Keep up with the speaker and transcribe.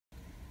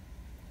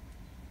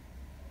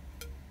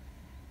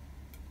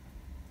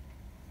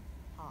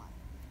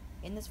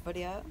In this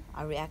video,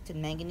 I reacted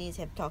manganese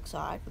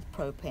heptoxide with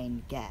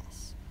propane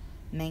gas.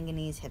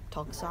 Manganese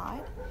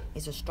heptoxide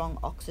is a strong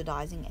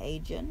oxidizing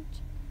agent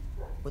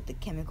with the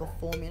chemical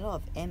formula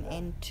of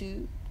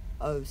Mn2O7.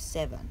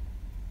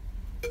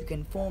 You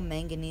can form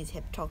manganese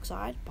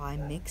heptoxide by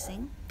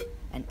mixing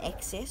an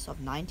excess of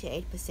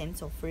 98%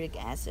 sulfuric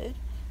acid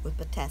with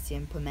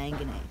potassium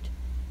permanganate.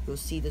 You'll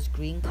see this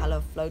green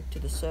color float to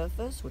the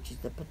surface, which is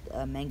the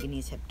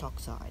manganese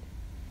heptoxide.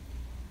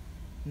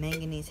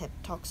 Manganese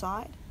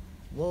heptoxide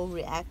will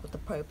react with the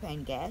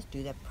propane gas due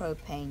to that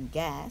propane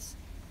gas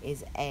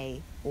is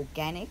a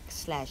organic /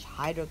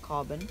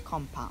 hydrocarbon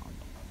compound,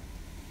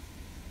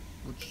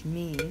 which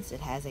means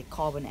it has a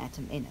carbon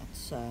atom in it.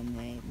 So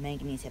the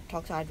manganese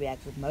heptoxide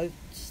reacts with most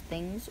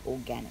things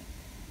organic.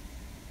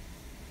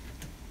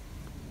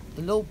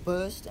 The little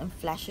burst and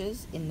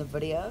flashes in the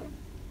video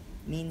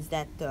means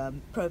that the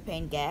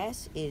propane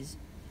gas is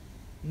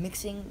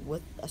mixing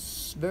with a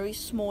very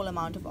small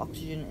amount of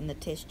oxygen in the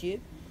test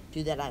tube,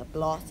 due to that I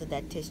blasted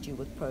that test tube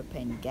with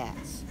propane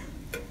gas.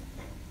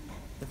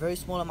 The very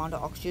small amount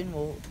of oxygen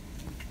will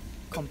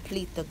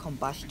complete the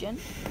combustion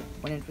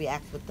when it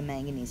reacts with the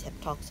manganese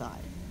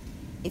heptoxide.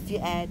 If you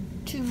add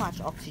too much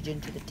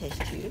oxygen to the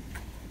test tube,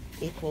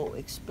 it will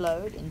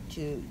explode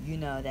into,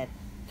 that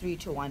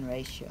 3-to-1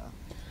 ratio.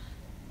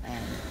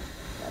 And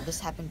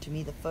this happened to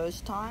me the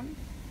first time.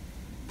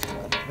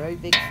 Got a very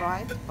big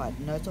fright, but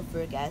no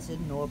sulfuric acid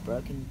nor a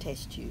broken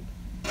test tube.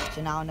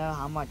 So now I know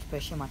how much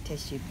pressure my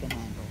test tube can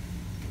handle.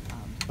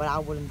 But I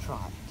wouldn't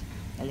try it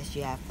unless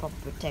you have proper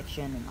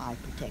protection and eye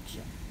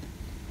protection.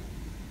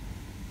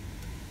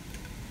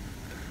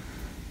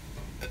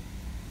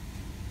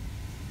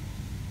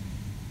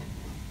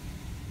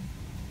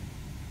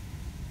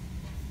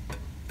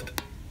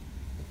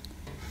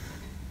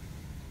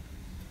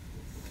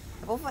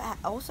 I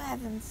also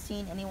haven't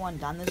seen anyone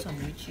done this on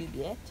YouTube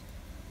yet.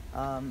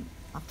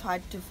 I've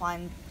tried to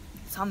find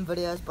some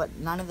videos, but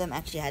none of them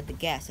actually had the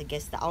gas. I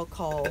guess the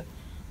alcohol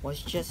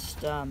was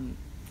just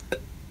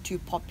too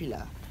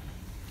popular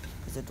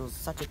because it was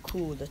such a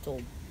cool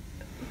little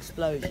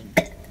explosion.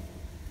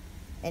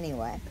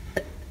 Anyway,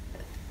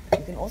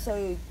 you can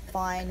also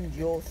find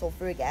your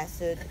sulfuric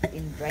acid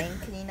in drain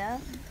cleaner,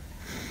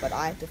 but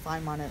I have to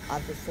find mine at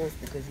other source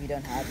because we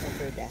don't have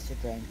sulfuric acid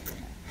drain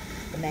cleaner.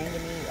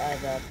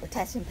 The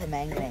potassium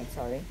permanganate,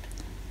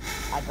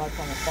 I got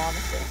from a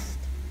pharmacist.